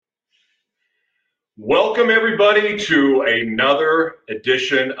Welcome, everybody, to another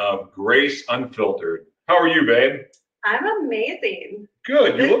edition of Grace Unfiltered. How are you, babe? I'm amazing.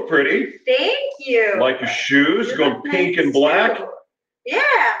 Good. You look pretty. Thank you. Like your shoes, going pink and black. Too.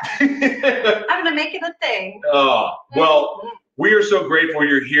 Yeah. I'm going to make it a thing. Well, we are so grateful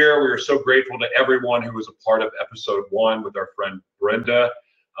you're here. We are so grateful to everyone who was a part of episode 1 with our friend Brenda.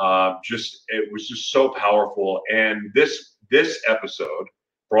 It was just so powerful. And this episode,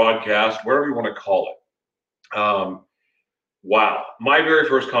 broadcast, whatever you want to call it. Wow. My very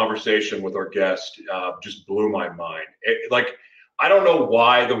first conversation with our guest just blew my mind. I don't know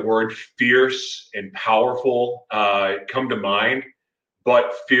why the word fierce and powerful come to mind,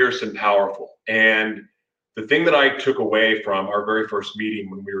 but fierce and powerful. And the thing that I took away from our very first meeting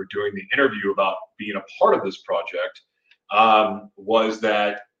when we were doing the interview about being a part of this project was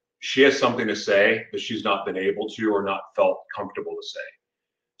that she has something to say that she's not been able to or not felt comfortable to say.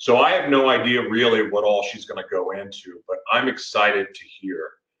 So I have no idea really what all she's going to go into, but I'm excited to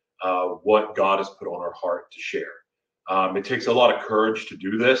hear what God has put on her heart to share. It takes a lot of courage to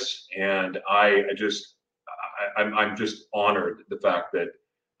do this, and I'm just honored the fact that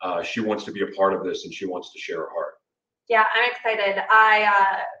she wants to be a part of this and she wants to share her heart. Yeah, I'm excited.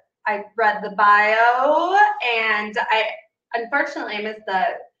 I read the bio, and I unfortunately missed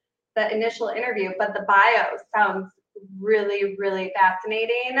the initial interview, but the bio sounds really, really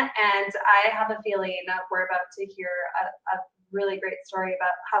fascinating, and I have a feeling that we're about to hear a really great story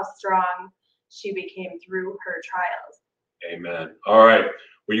about how strong she became through her trials. Amen. All right.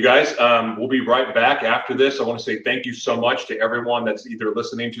 Well, you guys, we'll be right back after this. I want to say thank you so much to everyone that's either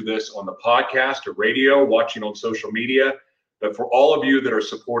listening to this on the podcast or radio, watching on social media. But for all of you that are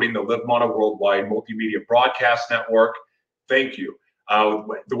supporting the Live Mana Worldwide Multimedia Broadcast Network, thank you.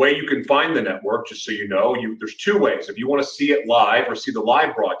 The way you can find the network, just so you know, there's 2 ways. If you want to see it live or see the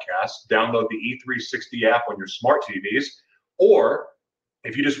live broadcast, download the E360 app on your smart TVs. Or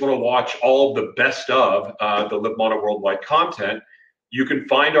if you just want to watch all the best of the Live Mana Worldwide content, you can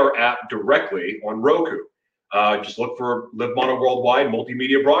find our app directly on Roku. Just look for Live Mana Worldwide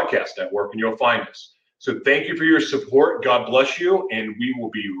Multimedia Broadcast Network and you'll find us. So thank you for your support. God bless you. And we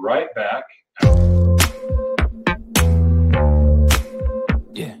will be right back.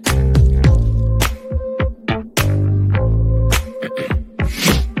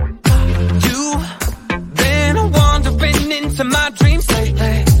 My dreams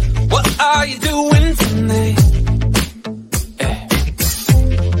lately. What are you doing to me?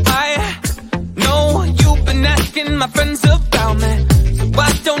 I know you've been asking my friends about me, so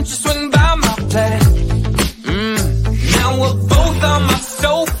why don't you swing by my place? Now we're both on my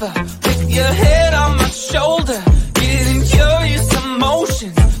sofa with your head on my shoulder, getting curious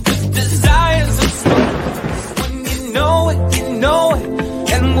emotions with desires and stuff. When you know it,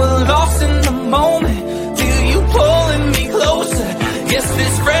 and we're lost in the moment. Pulling me closer. Yes,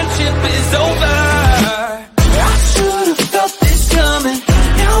 this friendship is over. I should have felt this coming.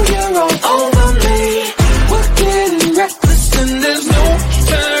 Now you're all over me. We're getting reckless and there's no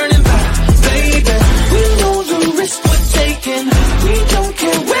turning back, baby. We know the risk we're taking. We don't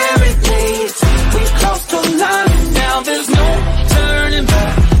care where it leads. We crossed the line and now there's no turning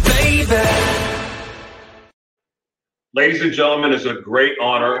back, baby. Ladies and gentlemen, it's a great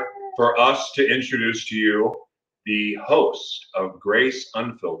honor for us to introduce to you the host of Grace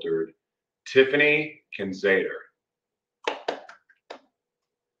Unfiltered, Tiffany Canzater.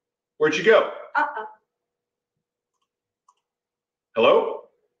 Where'd you go? Hello?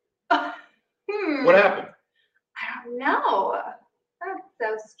 What happened? I don't know. That's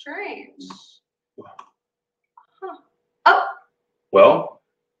so strange. Oh. Well?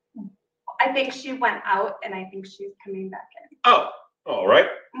 I think she went out and I think she's coming back in. Oh, all right.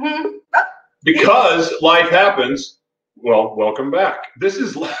 Because life happens, well, welcome back. This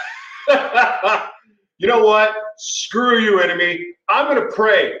is, you know what? Screw you, enemy. I'm going to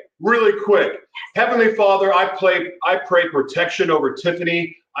pray really quick. Heavenly Father, I pray protection over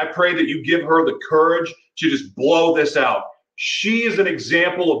Tiffany. I pray that you give her the courage to just blow this out. She is an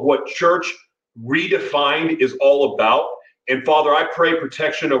example of what church redefined is all about. And Father, I pray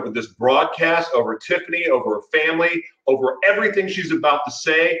protection over this broadcast, over Tiffany, over her family, over everything she's about to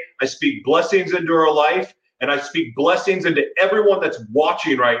say. I speak blessings into her life, and I speak blessings into everyone that's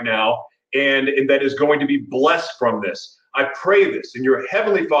watching right now and that is going to be blessed from this. I pray this in your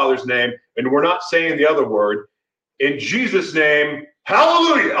Heavenly Father's name, and we're not saying the other word. In Jesus' name,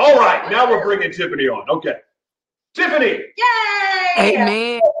 hallelujah. All right, now we're bringing Tiffany on. Okay. Tiffany. Yay!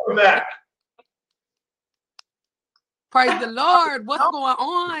 Amen. Welcome back. Praise the Lord. What's going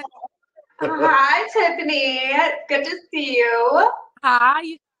on? Hi, Tiffany. Good to see you.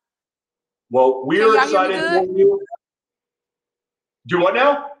 Hi. Well, we Can are y'all hear me excited good? for you. Do what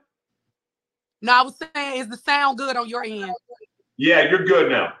now? No, I was saying, is the sound good on your end? Yeah, you're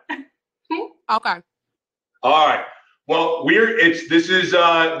good now. Okay. All right. Well, this is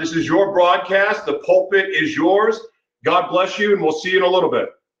your broadcast. The pulpit is yours. God bless you, and we'll see you in a little bit.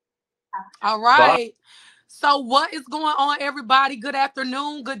 All right. So what is going on, everybody? Good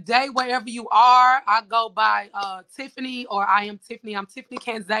afternoon, good day, wherever you are. I go by Tiffany, or I am Tiffany. I'm Tiffany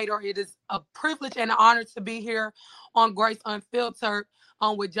Canzater. It is a privilege and an honor to be here on Grace Unfiltered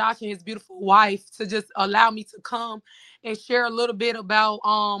with Josh and his beautiful wife, to just allow me to come and share a little bit about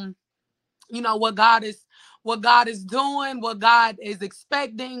what God is doing, what God is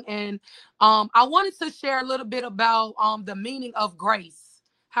expecting. And I wanted to share a little bit about the meaning of grace.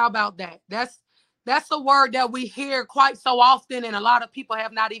 How about that? That's a word that we hear quite so often, and a lot of people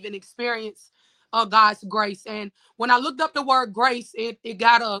have not even experienced God's grace. And when I looked up the word grace, it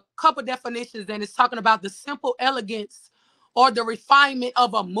got a couple definitions, and it's talking about the simple elegance or the refinement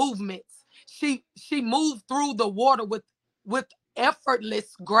of a movement. She moved through the water with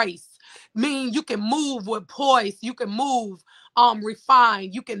effortless grace. Mean you can move with poise, you can move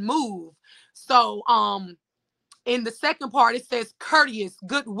refined, you can move. So in the second part, it says courteous,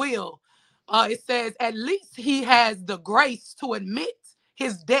 goodwill. It says at least he has the grace to admit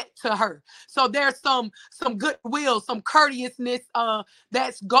his debt to her. So there's some goodwill, some courteousness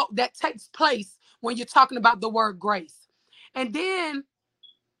that takes place when you're talking about the word grace. And then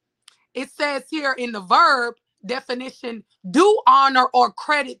it says here in the verb definition, do honor or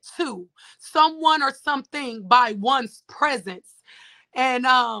credit to someone or something by one's presence. And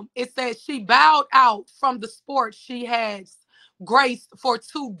it says she bowed out from the sport she has graced for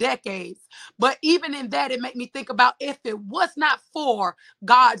 2 decades. But even in that, it made me think about, if it was not for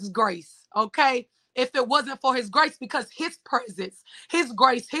God's grace, okay? If it wasn't for his grace, because his presence, his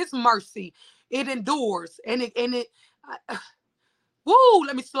grace, his mercy, it endures. Woo,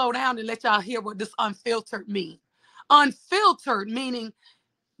 let me slow down and let y'all hear what this unfiltered means. Unfiltered meaning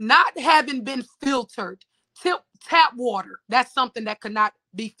not having been filtered. Tap water, that's something that could not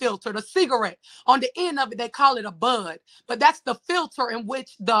be filtered. A cigarette, on the end of it, they call it a bud, but that's the filter in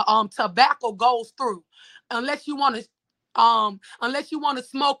which the tobacco goes through. Unless you want to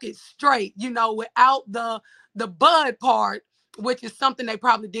smoke it straight, without the bud part, which is something they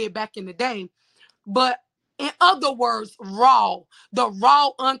probably did back in the day. But in other words, the raw,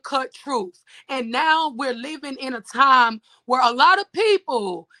 uncut truth. And now we're living in a time where a lot of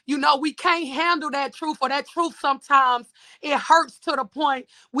people, we can't handle that truth, or that truth sometimes it hurts to the point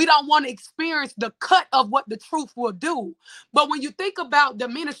we don't want to experience the cut of what the truth will do. But when you think about the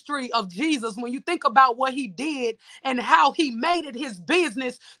ministry of Jesus, when you think about what he did and how he made it his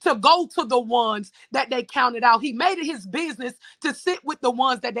business to go to the ones that they counted out, he made it his business to sit with the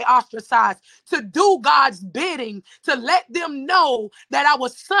ones that they ostracized, to do God's bidding, to let them know that I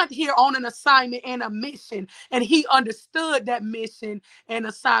was sent here on an assignment and a mission. And he understood that mission and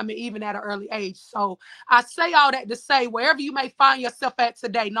assignment even at an early age. So I say all that to say, wherever you may find yourself at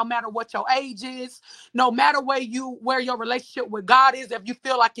today, no matter what your age is, no matter where your relationship with God is, if you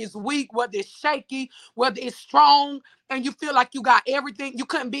feel like it's weak, whether it's shaky, whether it's strong, and you feel like you got everything, you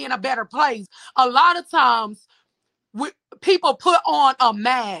couldn't be in a better place. A lot of times people put on a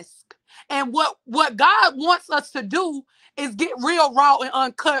mask. And what God wants us to do is get real raw and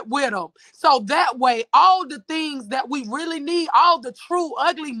uncut with him. So that way, all the things that we really need, all the true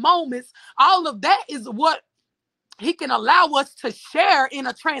ugly moments, all of that is what he can allow us to share in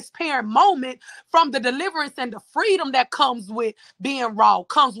a transparent moment, from the deliverance and the freedom that comes with being raw,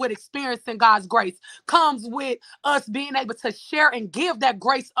 comes with experiencing God's grace, comes with us being able to share and give that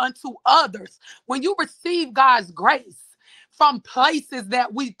grace unto others. When you receive God's grace from places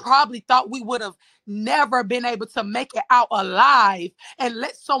that we probably thought we would have never been able to make it out alive, and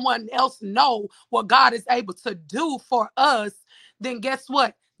let someone else know what God is able to do for us, then guess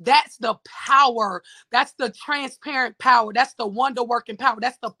what? That's the power. That's the transparent power. That's the wonder working power.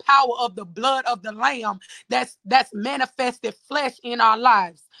 That's the power of the blood of the Lamb that's manifested flesh in our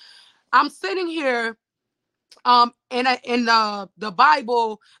lives. I'm sitting here in the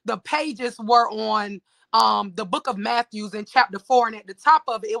Bible. The pages were on the book of Matthew in chapter 4, and at the top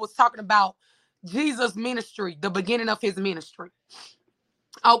of it, it was talking about Jesus' ministry, the beginning of his ministry.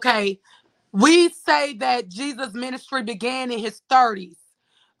 Okay, we say that Jesus' ministry began in his 30s.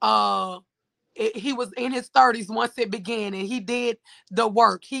 He was in his 30s once it began, and he did the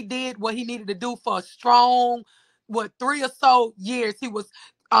work. He did what he needed to do for a strong, 3 or so years. He was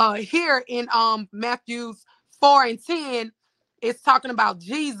here in Matthew 4 and 10. It's talking about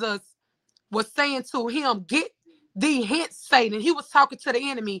Jesus was saying to him, thee hence, Satan. He was talking to the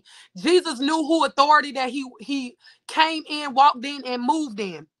enemy. Jesus knew who authority that he came in, walked in, and moved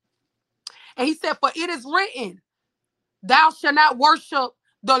in. And he said, for it is written, thou shalt not worship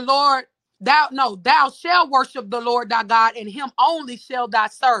the Lord. Thou shalt worship the Lord thy God, and him only shall thou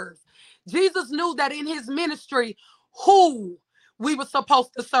serve. Jesus knew that in his ministry, who we were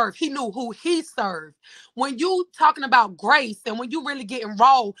supposed to serve. He knew who he served. When you talking about grace and when you really getting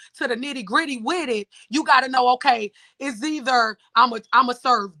raw to the nitty gritty with it, you got to know, okay, it's either I'm a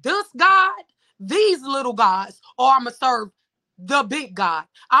serve this God, these little gods, or I'm a serve the big God.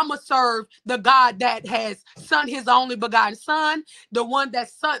 I'm going to serve the God that has sent his only begotten son, the one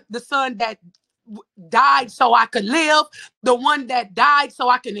that the son that died so I could live, the one that died so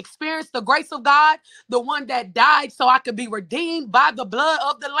I can experience the grace of God, the one that died so I could be redeemed by the blood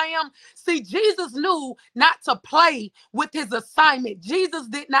of the Lamb. See, Jesus knew not to play with his assignment. Jesus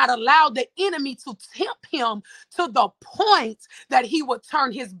did not allow the enemy to tempt him to the point that he would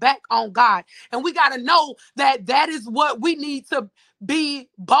turn his back on God. And we got to know that that is what we need to be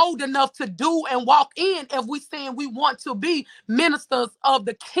bold enough to do and walk in if we saying we want to be ministers of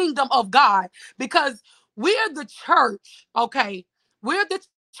the kingdom of God, because we're the church. Okay, we're the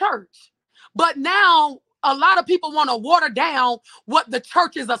church, but now a lot of people want to water down what the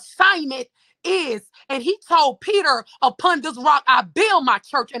church's assignment is. And he told Peter, upon this rock I build my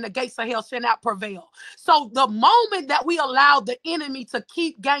church, and the gates of hell shall not prevail. So the moment that we allow the enemy to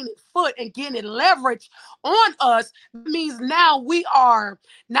keep gaining foot and getting leverage on us means now we are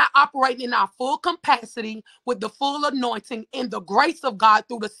not operating in our full capacity with the full anointing in the grace of God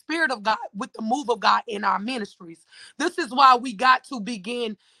through the Spirit of God with the move of God in our ministries. This is why we got to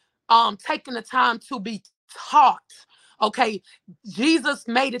begin taking the time to be taught. Okay, Jesus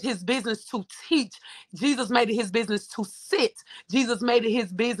made it his business to teach. Jesus made it his business to sit. Jesus made it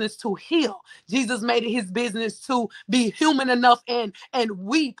his business to heal. Jesus made it his business to be human enough and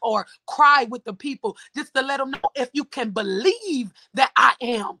weep or cry with the people, just to let them know, if you can believe that I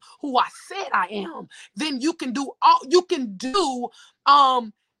am who I said I am, then you can do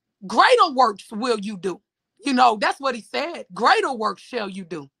greater works will you do. You know, that's what he said. Greater works shall you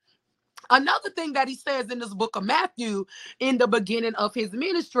do. Another thing that he says in this book of Matthew in the beginning of his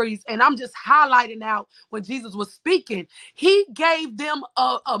ministries, and I'm just highlighting out when Jesus was speaking, he gave them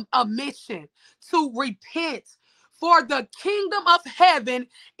a mission to repent, for the kingdom of heaven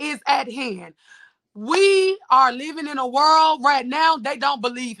is at hand. We are living in a world right now, they don't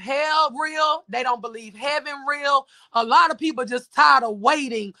believe hell real. They don't believe heaven real. A lot of people just tired of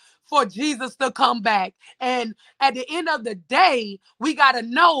waiting for Jesus to come back. And at the end of the day, we got to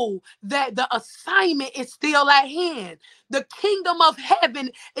know that the assignment is still at hand. The kingdom of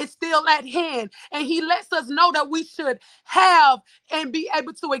heaven is still at hand. And he lets us know that we should have and be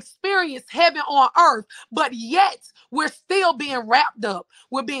able to experience heaven on earth. But yet we're still being wrapped up.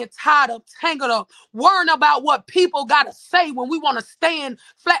 We're being tied up, tangled up, worrying about what people got to say when we want to stand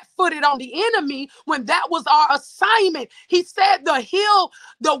flat-footed on the enemy, when that was our assignment. He said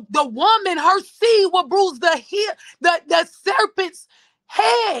the woman, her seed will bruise the serpent's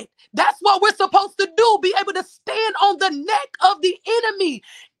head. That's what we're supposed to do. Be able to stand on the neck of the enemy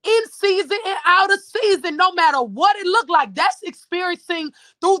in season and out of season, no matter what it looked like. That's experiencing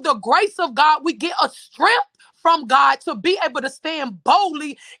through the grace of God. We get a strength from God to be able to stand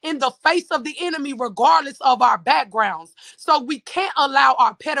boldly in the face of the enemy, regardless of our backgrounds. So we can't allow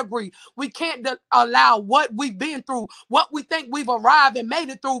our pedigree. We can't allow what we've been through, what we think we've arrived and made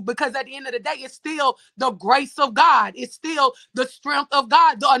it through, because at the end of the day, it's still the grace of God. It's still the strength of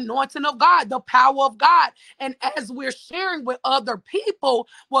God, the anointing of God, the power of God. And as we're sharing with other people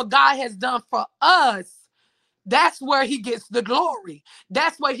what God has done for us, that's where he gets the glory.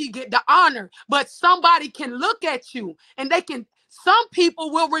 That's where he get the honor. But somebody can look at you and some people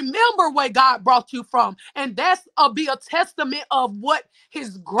will remember where God brought you from. And that's be a testament of what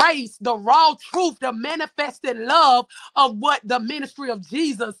his grace, the raw truth, the manifested love of what the ministry of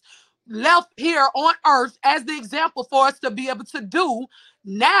Jesus left here on earth as the example for us to be able to do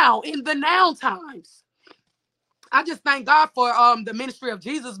now in the now times. I just thank God for the ministry of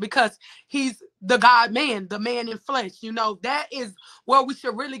Jesus, because he's the God man, the man in flesh. You know, that is where we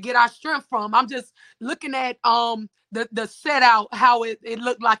should really get our strength from. I'm just looking at the set out, how it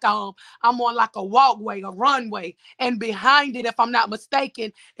looked like I'm on like a walkway, a runway, and behind it, if I'm not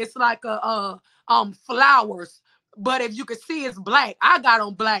mistaken, it's like flowers. But if you can see, it's black. I got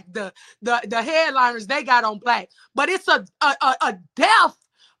on black. The headliners, they got on black. But it's a death,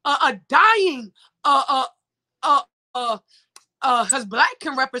 a dying, because black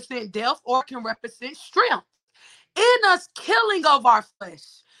can represent death or can represent strength. In us killing of our flesh,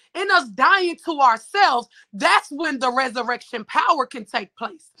 in us dying to ourselves, that's when the resurrection power can take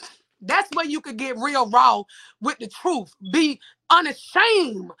place. That's when you could get real raw with the truth. Be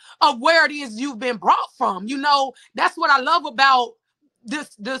unashamed of where it is you've been brought from. You know, that's what I love about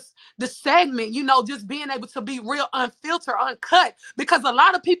this segment, you know, just being able to be real, unfiltered, uncut, because a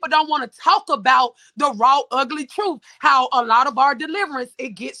lot of people don't want to talk about the raw, ugly truth. How a lot of our deliverance, it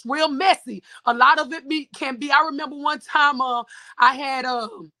gets real messy. A lot of it can be. I remember one time I had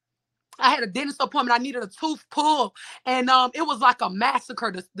a dentist appointment. I needed a tooth pulled, and it was like a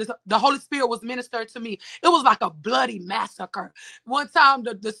massacre. The Holy Spirit was ministered to me. It was like a bloody massacre. One time,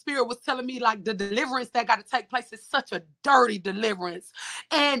 the Spirit was telling me, like, the deliverance that got to take place is such a dirty deliverance.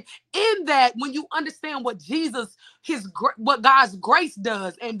 And in that, when you understand what what God's grace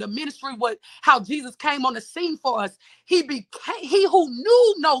does, and the ministry, how Jesus came on the scene for us, he who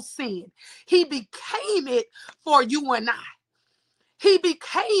knew no sin, he became it for you and I. He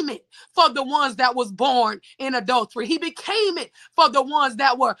became it for the ones that was born in adultery. He became it for the ones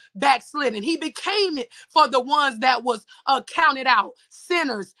that were backslidden. He became it for the ones that was counted out,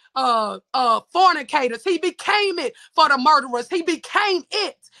 sinners, fornicators. He became it for the murderers. He became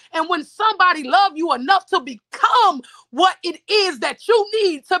it. And when somebody loves you enough to become what it is that you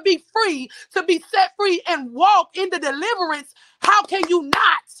need to be free, to be set free and walk in the deliverance, how can you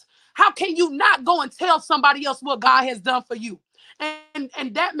not go and tell somebody else what God has done for you?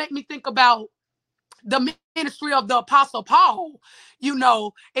 And that made me think about the ministry of the Apostle Paul, you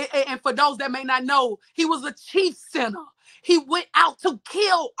know, and for those that may not know, he was a chief sinner. He went out to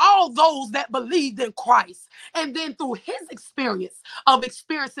kill all those that believed in Christ. And then through his experience of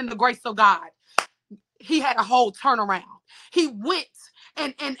experiencing the grace of God, he had a whole turnaround. He went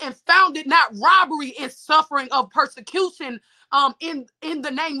and found it not robbery and suffering of persecution in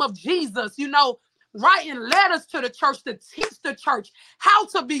the name of Jesus, you know, writing letters to the church to teach the church how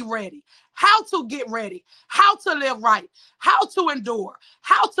to be ready, how to get ready, how to live right, how to endure,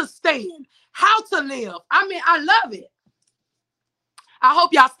 how to stand, how to live. I mean, I love it. I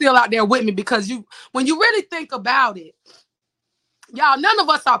hope y'all still out there with me, because when you really think about it, y'all, none of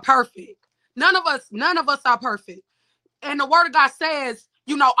us are perfect. None of us are perfect. And the word of God says,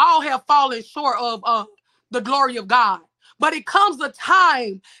 you know, all have fallen short of the glory of God. But it comes a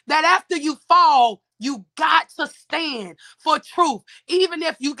time that after you fall, you got to stand for truth. Even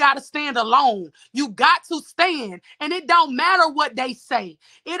if you got to stand alone, you got to stand. And it don't matter what they say.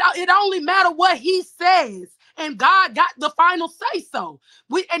 It only matter what he says. And God got the final say so.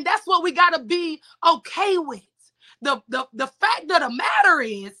 And that's what we got to be okay with. The fact of the matter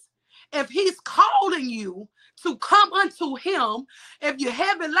is, if he's calling you to come unto him, if you're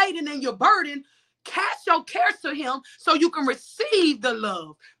heavy laden and you're burdened, cast your cares to him so you can receive the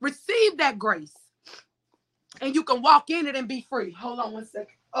love, receive that grace, and you can walk in it and be free. Hold on one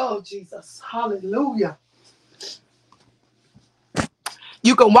second. Oh, Jesus. Hallelujah.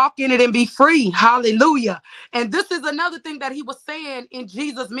 You can walk in it and be free. Hallelujah. And this is another thing that he was saying in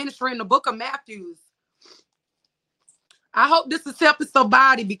Jesus' ministry in the book of Matthew. I hope this is helping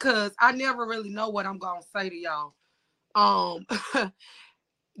somebody, because I never really know what I'm going to say to y'all.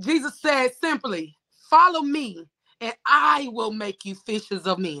 Jesus said simply, follow me and I will make you fishers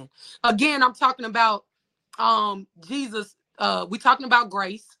of men. Again, I'm talking about Jesus. We're talking about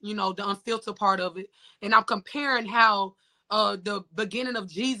grace, you know, the unfiltered part of it. And I'm comparing how the beginning of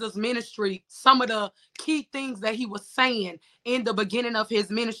Jesus' ministry, some of the key things that he was saying in the beginning of his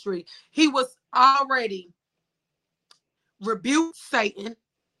ministry, he was already rebuked Satan,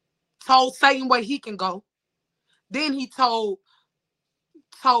 told Satan where he can go. Then he told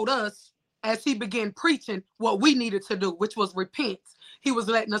us, as he began preaching, what we needed to do, which was repent. He was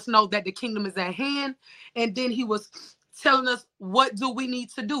letting us know that the kingdom is at hand. And then he was telling us, what do we need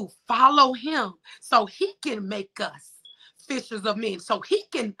to do? Follow him so he can make us fishers of men, so he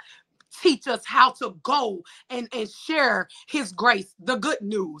can teach us how to go and share his grace, the good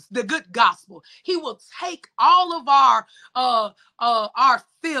news, the good gospel. He will take all of our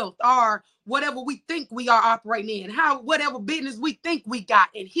filth, our whatever we think we are operating in, whatever business we think we got,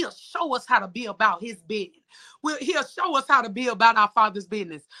 and he'll show us how to be about his business. He'll show us how to be about our Father's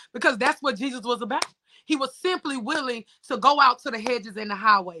business, because that's what Jesus was about. He was simply willing to go out to the hedges and the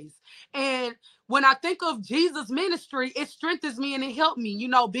highways. And when I think of Jesus' ministry, it strengthens me and it helped me. You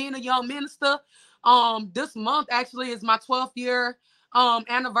know, being a young minister, this month actually is my 12th year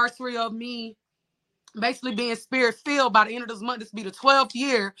anniversary of me basically being spirit-filled. By the end of this month, this will be the 12th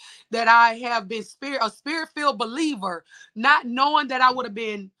year that I have been a spirit-filled believer, not knowing that I would have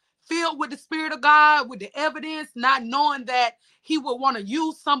been filled with the Spirit of God, with the evidence, not knowing that he would want to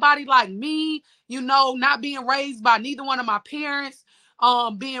use somebody like me, you know, not being raised by neither one of my parents,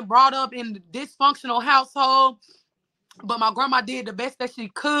 being brought up in a dysfunctional household. But my grandma did the best that she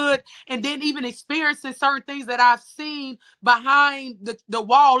could. And then even experiencing certain things that I've seen behind the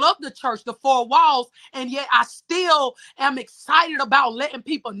wall of the church, the four walls. And yet I still am excited about letting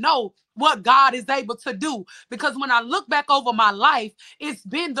people know what God is able to do. Because when I look back over my life, it's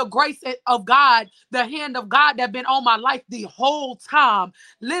been the grace of God, the hand of God that been on my life the whole time.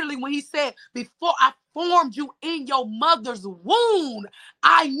 Literally, when he said, before I formed you in your mother's womb,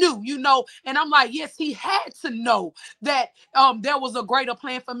 I knew, and I'm like, yes, he had to know that there was a greater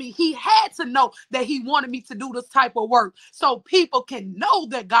plan for me. He had to know that he wanted me to do this type of work so people can know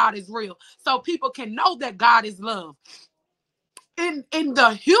that God is real, so people can know that God is love in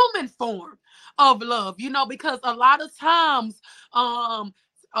the human form of love, because a lot of times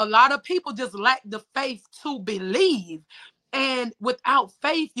a lot of people just lack the faith to believe. And without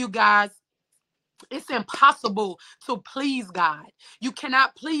faith, you guys, it's impossible to please God. You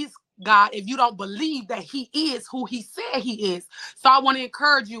cannot please God if you don't believe that he is who he said he is. So I want to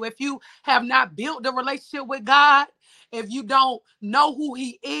encourage you, if you have not built a relationship with God, if you don't know who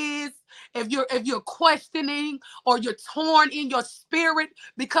he is, if you're questioning or you're torn in your spirit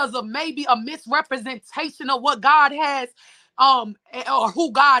because of maybe a misrepresentation of what God has or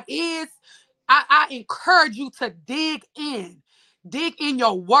who God is, I encourage you to dig in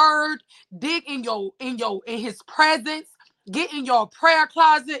your word, dig in his presence, get in your prayer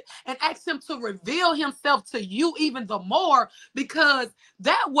closet and ask him to reveal himself to you even the more, because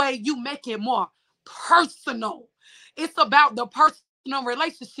that way you make it more personal. It's about the personal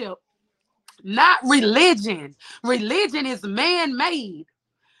relationship, not religion. Religion is man-made.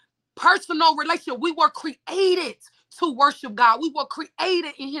 Personal relationship, we were created to worship God. We were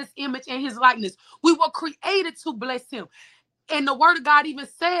created in his image and his likeness. We were created to bless him. And the word of God even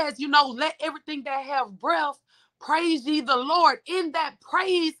says, let everything that have breath praise ye the Lord. In that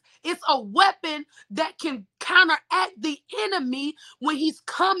praise, it's a weapon that can counteract the enemy when he's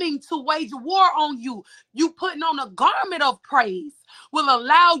coming to wage war on you. You putting on a garment of praise will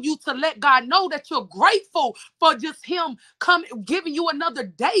allow you to let God know that you're grateful for just him giving you another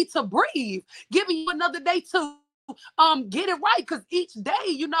day to breathe, giving you another day to get it right. Because each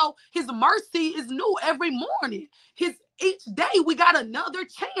day, his mercy is new every morning. Each day we got another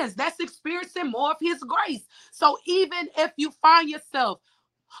chance. That's experiencing more of his grace. So even if you find yourself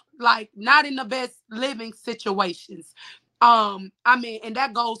like not in the best living situations, and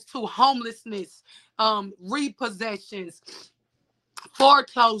that goes to homelessness, repossessions,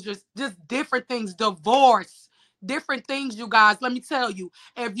 foreclosures, just different things, divorce, different things, you guys. Let me tell you,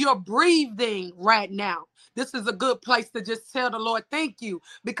 if you're breathing right now, this is a good place to just tell the Lord thank you,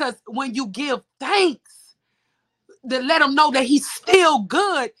 because when you give thanks, to let him know that he's still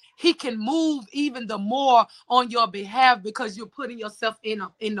good, he can move even the more on your behalf, because you're putting yourself in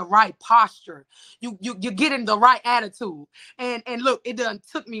the right posture. You're getting the right attitude. And look, it done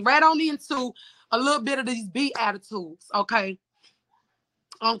took me right on into a little bit of these attitudes, okay?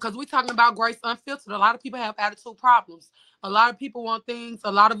 Because we're talking about grace unfiltered. A lot of people have attitude problems. A lot of people want things.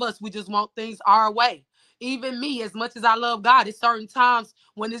 A lot of us, we just want things our way. Even me, as much as I love God, it's certain times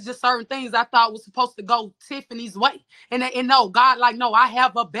when it's just certain things I thought was supposed to go Tiffany's way. And no, God, like, no, I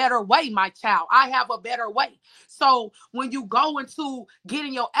have a better way, my child. I have a better way. So when you go into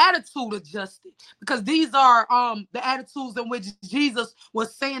getting your attitude adjusted, because these are the attitudes in which Jesus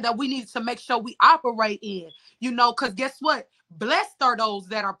was saying that we need to make sure we operate in, because guess what? Blessed are those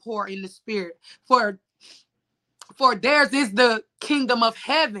that are poor in the spirit, for theirs is the kingdom of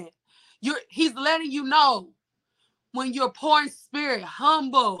heaven. He's letting you know, when you're poor in spirit,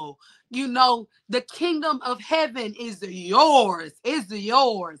 humble, the kingdom of heaven is yours.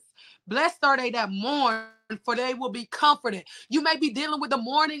 Blessed are they that mourn, for they will be comforted. You may be dealing with the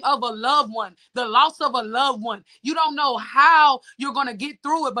mourning of a loved one, the loss of a loved one. You don't know how you're going to get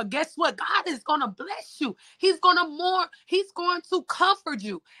through it, but guess what? God is going to bless you. He's going to mourn. He's going to comfort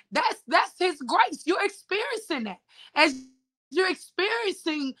you. That's his grace. You're experiencing that. As you're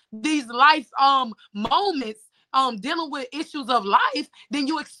experiencing these life moments, dealing with issues of life, then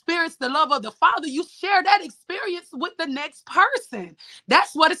you experience the love of the Father. You share that experience with the next person.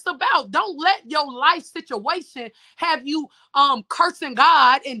 That's what it's about. Don't let your life situation have you cursing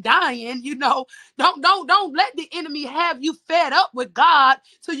God and dying. Don't let the enemy have you fed up with God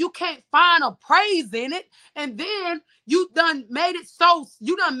so you can't find a praise in it. And then you done made it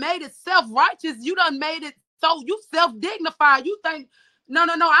self-righteous. You done made it so you self-dignified. You think, no,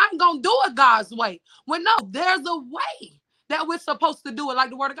 I ain't gonna do it God's way. Well, no, there's a way that we're supposed to do it.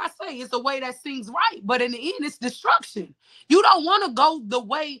 Like the word of God says, it's a way that seems right, but in the end, it's destruction. You don't want to go the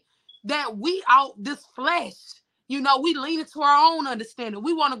way that we out this flesh. You know, we lean into our own understanding.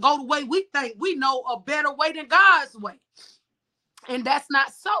 We want to go the way we think. We know a better way than God's way. And that's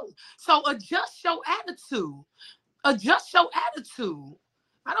not so. So adjust your attitude. Adjust your attitude.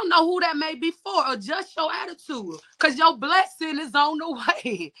 I don't know who that may be for. Adjust your attitude, because your blessing is on the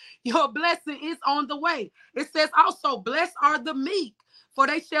way. Your blessing is on the way. It says also, blessed are the meek, for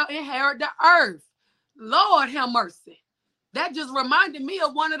they shall inherit the earth. Lord have mercy. That just reminded me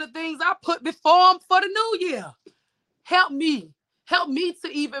of one of the things I put before him for the new year. Help me. Help me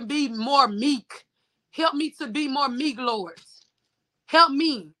to even be more meek. Help me to be more meek, Lord. Help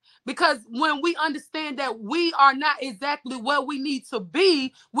me. Because when we understand that we are not exactly where we need to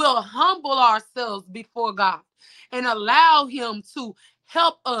be, we'll humble ourselves before God and allow him to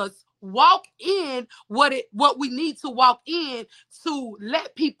help us walk in what we need to walk in, to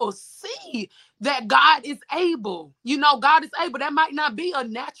let people see that God is able. You know, God is able. That might not be a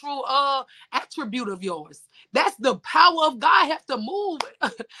natural attribute of yours. That's the power of God have to move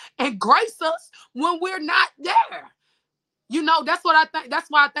and grace us when we're not there. You know, that's what I think. That's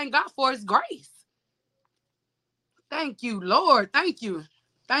why I thank God for his grace. Thank you, Lord. Thank you.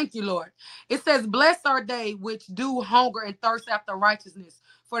 Thank you, Lord. It says, blessed are they which do hunger and thirst after righteousness,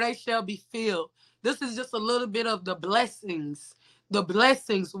 for they shall be filled. This is just a little bit of the blessings. The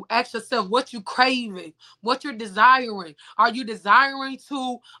blessings. Ask yourself what you craving, what you're desiring. Are you desiring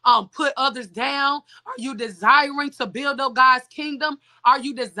to put others down? Are you desiring to build up God's kingdom? Are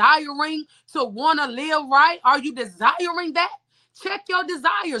you desiring to want to live right? Are you desiring that? Check your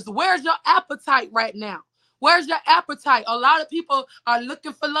desires. Where's your appetite right now? Where's your appetite? A lot of people are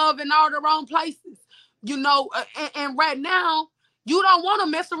looking for love in all the wrong places. You know, and right now, you don't want to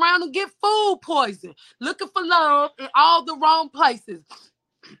mess around and get food poison. Looking for love in all the wrong places.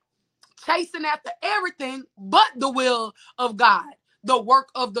 Chasing after everything but the will of God, the work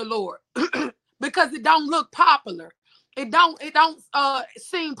of the Lord. Because it don't look popular. It don't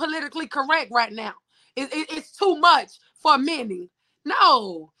seem politically correct right now. It's too much for many.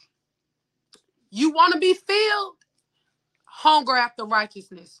 No. You want to be filled? Hunger after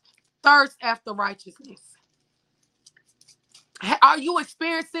righteousness. Thirst after righteousness. Are you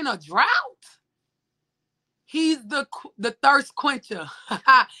experiencing a drought? He's the thirst quencher.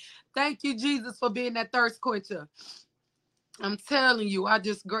 Thank you, Jesus, for being that thirst quencher. I'm telling you, I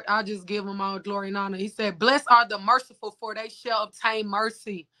just give him all glory and honor. He said, blessed are the merciful, for they shall obtain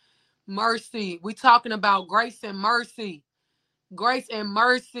mercy. Mercy. We talking about grace and mercy. Grace and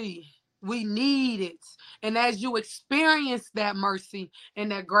mercy. We need it. And as you experience that mercy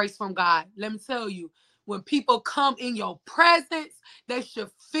and that grace from God, let me tell you, when people come in your presence, they should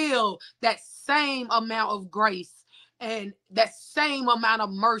feel that same amount of grace and that same amount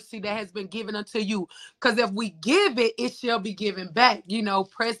of mercy that has been given unto you. Because if we give it, it shall be given back. You know,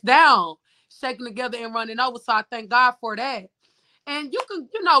 pressed down, shaking together and running over. So I thank God for that. And you can,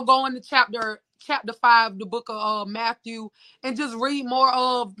 you know, go into chapter 5, the book of Matthew, and just read more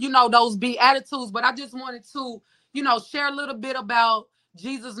of, you know, those Beatitudes. But I just wanted to, you know, share a little bit about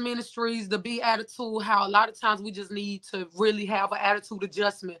Jesus Ministries, the Beatitude, how a lot of times we just need to really have an attitude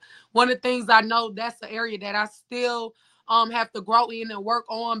adjustment. One of the things I know, that's the area that I still have to grow in and work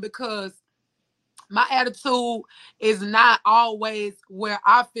on, because my attitude is not always where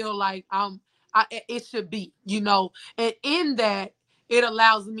I feel like it should be, you know. And in that, it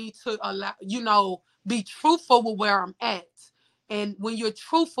allows me to be truthful with where I'm at. And when you're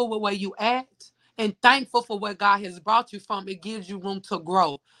truthful with where you at and thankful for where God has brought you from, it gives you room to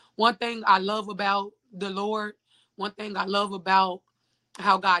grow. One thing I love about the Lord, one thing I love about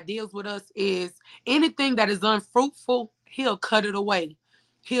how God deals with us is anything that is unfruitful, he'll cut it away.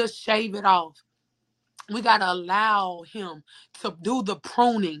 He'll shave it off. We got to allow him to do the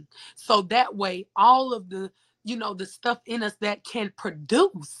pruning. So that way, all of the, you know, the stuff in us that can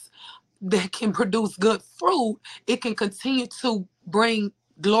produce good fruit, it can continue to bring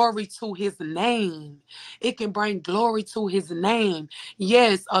glory to his name. It can bring glory to his name.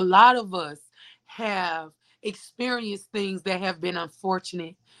 Yes, a lot of us have experienced things that have been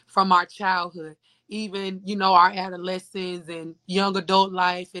unfortunate from our childhood. Even, you know, our adolescence and young adult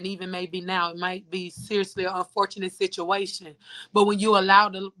life, and even maybe now, it might be seriously an unfortunate situation. But when you allow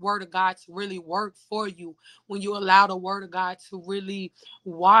the word of God to really work for you, when you allow the word of God to really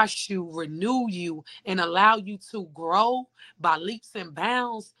wash you, renew you, and allow you to grow by leaps and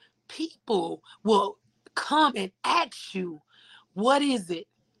bounds, people will come and ask you, what is it?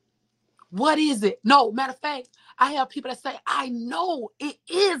 What is it? No, matter of fact, I have people that say, I know it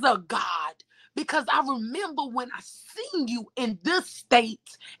is a God, because I remember when I seen you in this state,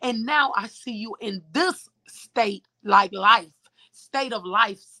 and now I see you in this state, like life, state of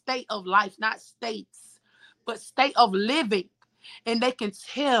life, not states, but state of living. And they can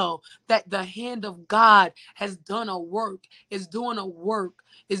tell that the hand of God has done a work, is doing a work,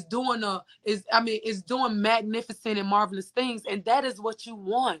 is doing magnificent and marvelous things. And that is what you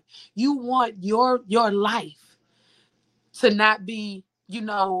want. You want your life to not be,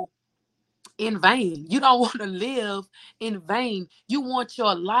 in vain. You don't want to live in vain. You want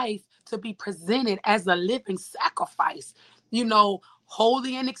your life to be presented as a living sacrifice,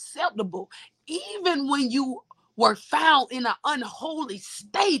 holy and acceptable. Even when you were found in an unholy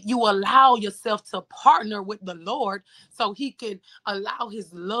state, you allow yourself to partner with the Lord so he can allow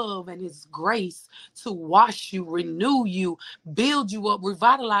his love and his grace to wash you, renew you, build you up,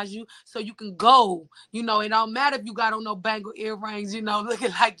 revitalize you, so you can go. It don't matter if you got on no bangle earrings,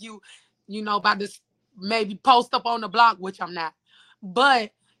 looking like you about to maybe post up on the block, which I'm not.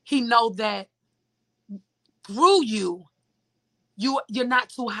 But he know that through you're not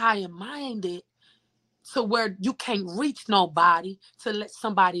too high and minded to where you can't reach nobody to let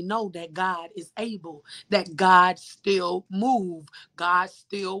somebody know that God is able, that God still moves, God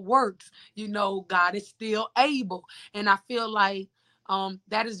still works, God is still able. And I feel like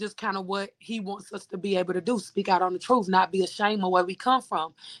that is just kind of what he wants us to be able to do. Speak out on the truth, not be ashamed of where we come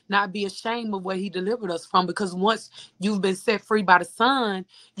from, not be ashamed of where he delivered us from. Because once you've been set free by the Son,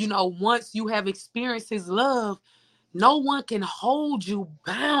 once you have experienced his love, no one can hold you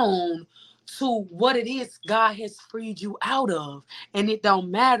bound to what it is God has freed you out of. And it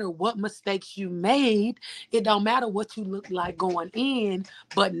don't matter what mistakes you made. It don't matter what you look like going in.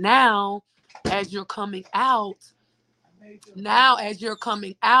 But now, as you're coming out,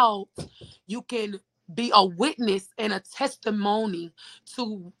 you can be a witness and a testimony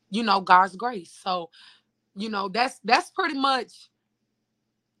to, God's grace. So, that's pretty much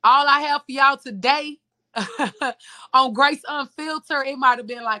all I have for y'all today. On Grace Unfiltered. It might have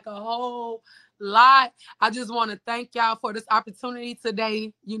been like a whole lot. I just want to thank y'all for this opportunity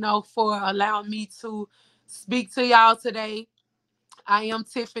today, for allowing me to speak to y'all today. I am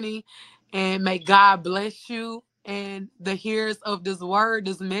Tiffany, and may God bless you and the hearers of this word,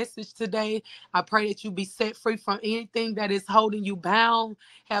 this message today. I pray that you be set free from anything that is holding you bound,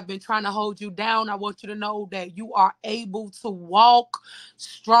 have been trying to hold you down. I want you to know that you are able to walk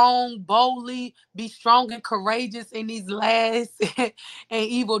strong, boldly, be strong and courageous in these last and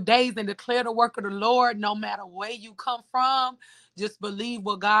evil days, and declare the work of the Lord no matter where you come from. Just believe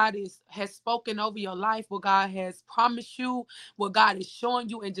what God has spoken over your life, what God has promised you, what God is showing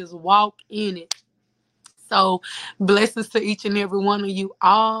you, and just walk in it. So blessings to each and every one of you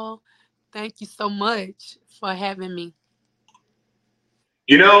all. Thank you so much for having me.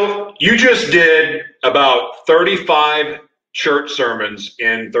 You just did about 35 church sermons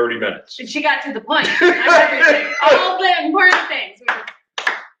in 30 minutes. And she got to the point on everything. All the important things.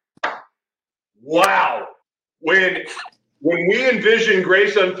 Wow. When we envisioned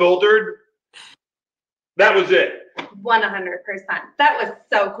Grace Unfiltered, that was it. 100%. That was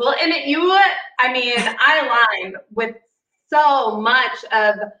so cool. And I aligned with so much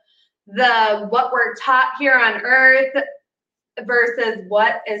of what we're taught here on earth versus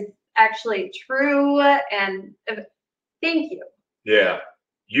what is actually true. And thank you. Yeah.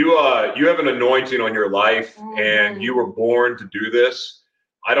 You have an anointing on your life, and you were born to do this.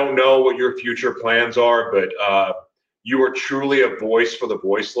 I don't know what your future plans are, but you are truly a voice for the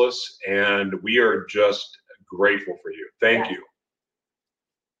voiceless, and we are just grateful for you. Thank you.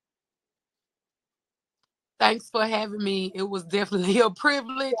 Thanks for having me. It was definitely a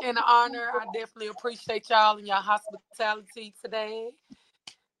privilege and an honor. I definitely appreciate y'all and your hospitality today.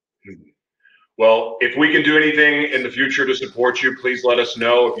 Well, if we can do anything in the future to support you, please let us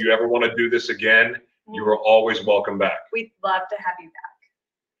know. If you ever want to do this again, you are always welcome back. We'd love to have you back.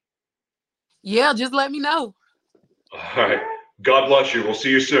 Yeah, just let me know. All right. God bless you. We'll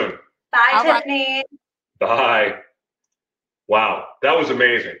see you soon. Bye, Tiffany. Bye. Wow, that was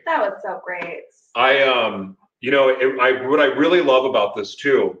amazing. That was so great. What I really love about this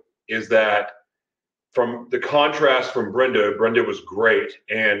too is that from the contrast from Brenda was great,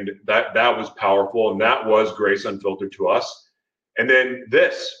 and that was powerful, and that was Grace Unfiltered to us. And then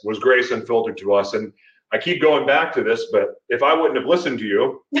this was Grace Unfiltered to us. And I keep going back to this, but if I wouldn't have listened to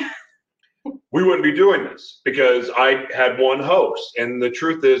you, we wouldn't be doing this, because I had one host. And the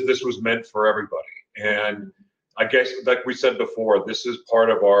truth is, this was meant for everybody. And I guess, like we said before, this is part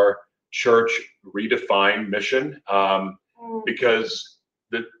of our church redefined mission, because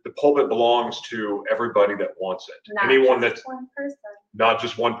the pulpit belongs to everybody that wants it. Anyone that's not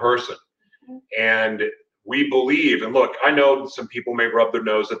just one person. And we believe, and look, I know some people may rub their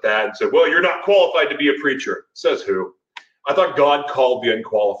nose at that and say, well, you're not qualified to be a preacher. Says who? I thought God called the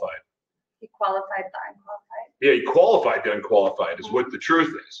unqualified. He qualified the unqualified. Yeah, you qualified the unqualified is what the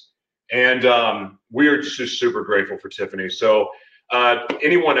truth is. And we are just super grateful for Tiffany. So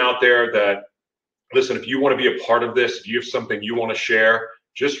anyone out there that, listen, if you want to be a part of this, if you have something you want to share,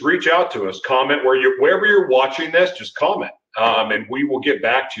 just reach out to us. Comment wherever you're watching this, just comment, and we will get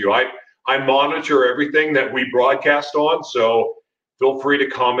back to you. I monitor everything that we broadcast on, so feel free to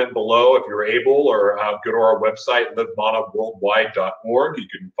comment below if you're able, or go to our website, livemanaworldwide.org. You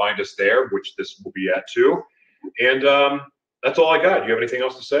can find us there, which this will be at too. And that's all I got. Do you have anything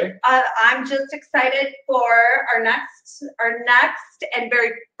else to say? I'm just excited for our next and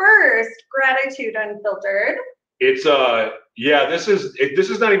very first Gratitude Unfiltered. It's yeah, this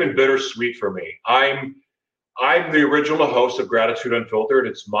is not even bittersweet for me. I'm the original host of Gratitude Unfiltered.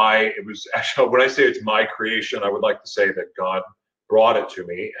 It was actually, when I say it's my creation, I would like to say that God brought it to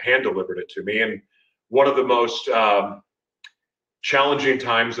me, hand delivered it to me. And one of the most challenging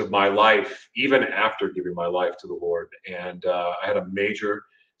times of my life, even after giving my life to the Lord. And I had a major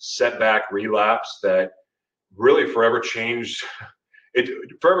setback relapse that really forever changed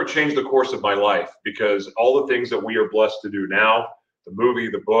the course of my life, because all the things that we are blessed to do now, the movie,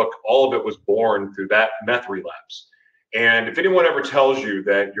 the book, all of it was born through that meth relapse. And if anyone ever tells you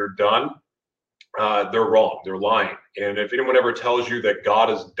that you're done, they're wrong. They're lying. And if anyone ever tells you that God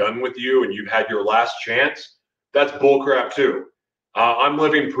is done with you and you've had your last chance, that's bullcrap too. I'm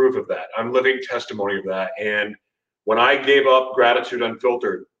living proof of that. I'm living testimony of that. And when I gave up Gratitude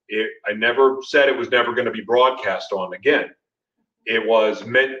Unfiltered, I never said it was never going to be broadcast on again. It was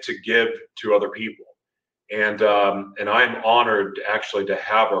meant to give to other people. And I'm honored actually to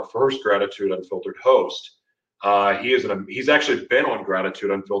have our first Gratitude Unfiltered host. He's actually been on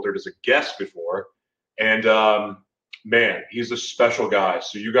Gratitude Unfiltered as a guest before. And man, he's a special guy.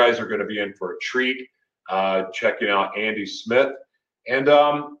 So you guys are going to be in for a treat, checking out Andy Smith. And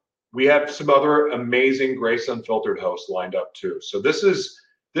we have some other amazing Grace Unfiltered hosts lined up too. So this is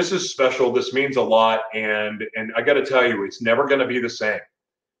special. This means a lot. And I got to tell you, it's never going to be the same.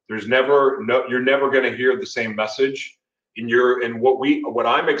 You're never going to hear the same message. And what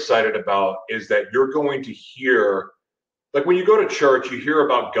I'm excited about is that you're going to hear, like when you go to church, you hear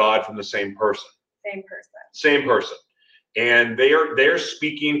about God from the same person. Same person. And they're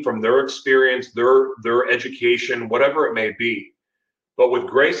speaking from their experience, their education, whatever it may be. But with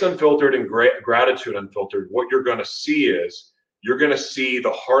Grace Unfiltered and Gratitude Unfiltered, what you're going to see is you're going to see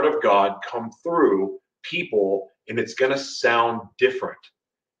the heart of God come through people, and it's going to sound different.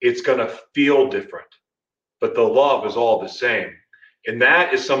 It's going to feel different, but the love is all the same. And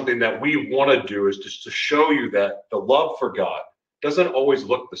that is something that we want to do, is just to show you that the love for God doesn't always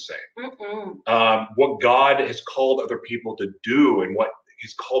look the same. What God has called other people to do and what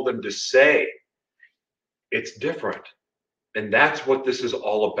he's called them to say, it's different. And that's what this is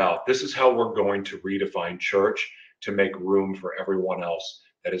all about. This is how we're going to redefine church, to make room for everyone else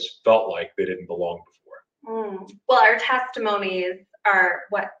that has felt like they didn't belong before. Well, our testimonies are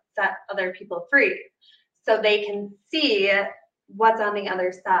what set other people free, so they can see what's on the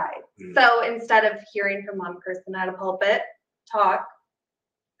other side. So instead of hearing from one person at a pulpit talk,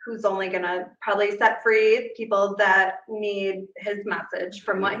 who's only going to probably set free people that need his message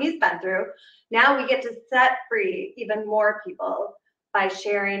from what he's been through, now we get to set free even more people by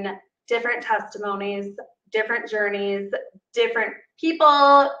sharing different testimonies, different journeys, different people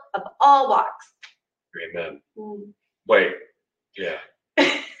of all walks. Amen. Wait, yeah.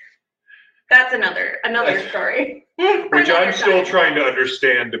 That's another story. Which I'm still trying to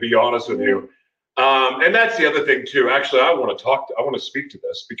understand, to be honest with you. And that's the other thing too. Actually, I want to speak to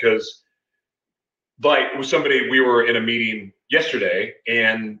this, because like with somebody, we were in a meeting yesterday,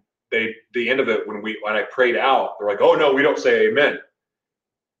 and the end of it, when I prayed out, they're like, "Oh no, we don't say amen."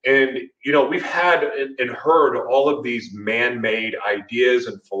 And we've had and heard all of these man-made ideas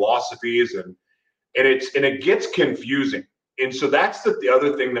and philosophies, and it gets confusing. And so that's the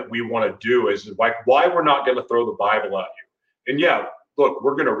other thing that we want to do, is like why we're not going to throw the Bible at you. And yeah, look,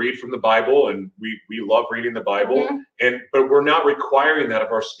 we're going to read from the Bible, and we love reading the Bible, but we're not requiring that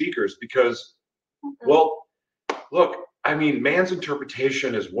of our speakers, because, well, look, I mean, man's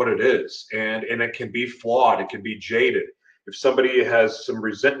interpretation is what it is, and it can be flawed, it can be jaded. If somebody has some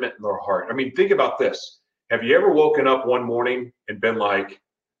resentment in their heart, I mean, think about this. Have you ever woken up one morning and been like,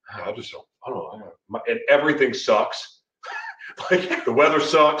 I don't know, and everything sucks? Like the weather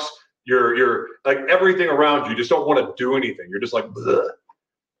sucks. You're like, everything around you just don't want to do anything. You're just like, bleh.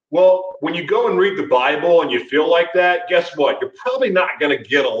 Well, when you go and read the Bible and you feel like that, guess what? You're probably not going to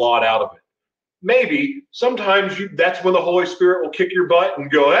get a lot out of it. Maybe sometimes that's when the Holy Spirit will kick your butt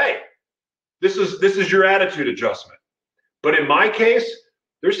and go, hey, this is your attitude adjustment. But in my case,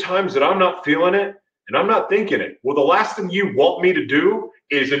 there's times that I'm not feeling it, and I'm not thinking it. Well, the last thing you want me to do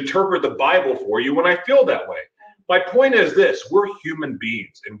is interpret the Bible for you when I feel that way. My point is this: we're human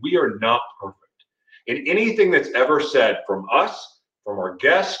beings and we are not perfect. And anything that's ever said from us, from our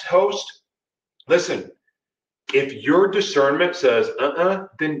guest host, listen, if your discernment says,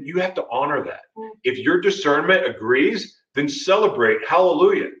 then you have to honor that. If your discernment agrees, then celebrate.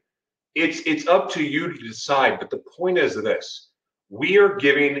 Hallelujah. It's up to you to decide. But the point is this: we are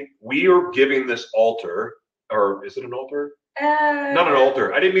giving this altar, or is it an altar? Not an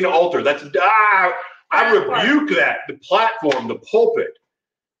altar. I didn't mean an altar. That's I rebuke that. The platform, the pulpit,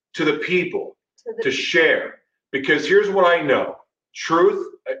 to the people to share. Because here's what I know: truth.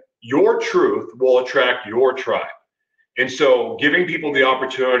 Your truth will attract your tribe. And so giving people the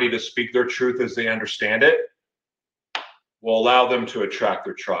opportunity to speak their truth as they understand it will allow them to attract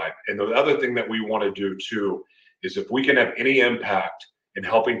their tribe. And the other thing that we want to do too is, if we can have any impact in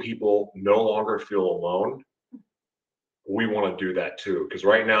helping people no longer feel alone, we want to do that too. Because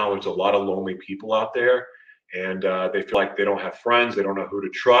right now there's a lot of lonely people out there, and they feel like they don't have friends, they don't know who to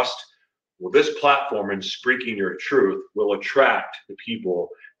trust. Well, this platform and speaking your truth will attract the people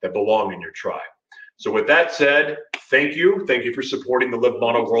that belong in your tribe. So with that said, thank you. Thank you for supporting the Live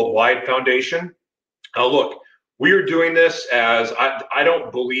Mono Worldwide Foundation. Look, we are doing this as I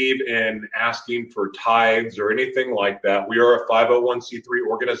don't believe in asking for tithes or anything like that. We are a 501c3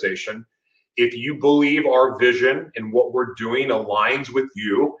 organization. If you believe our vision and what we're doing aligns with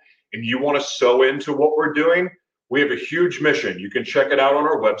you and you want to sow into what we're doing, we have a huge mission. You can check it out on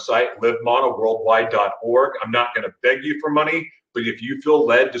our website, livemonoworldwide.org. I'm not going to beg you for money, but if you feel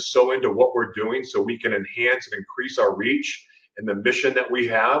led to sow into what we're doing so we can enhance and increase our reach and the mission that we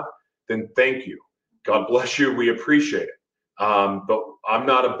have, then thank you. God bless you. We appreciate it. But I'm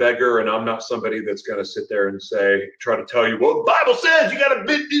not a beggar, and I'm not somebody that's going to sit there and try to tell you, well, the Bible says you got to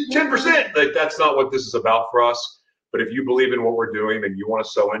bid 10%. Like, that's not what this is about for us. But if you believe in what we're doing and you want to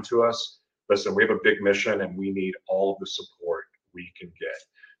sow into us, listen, we have a big mission and we need all of the support we can get.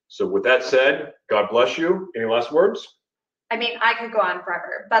 So with that said, God bless you. Any last words? I mean, I could go on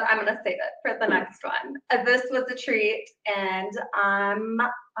forever, but I'm going to save it for the next one. This was a treat, and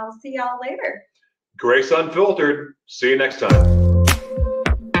I'll see y'all later. Grace Unfiltered. See you next time.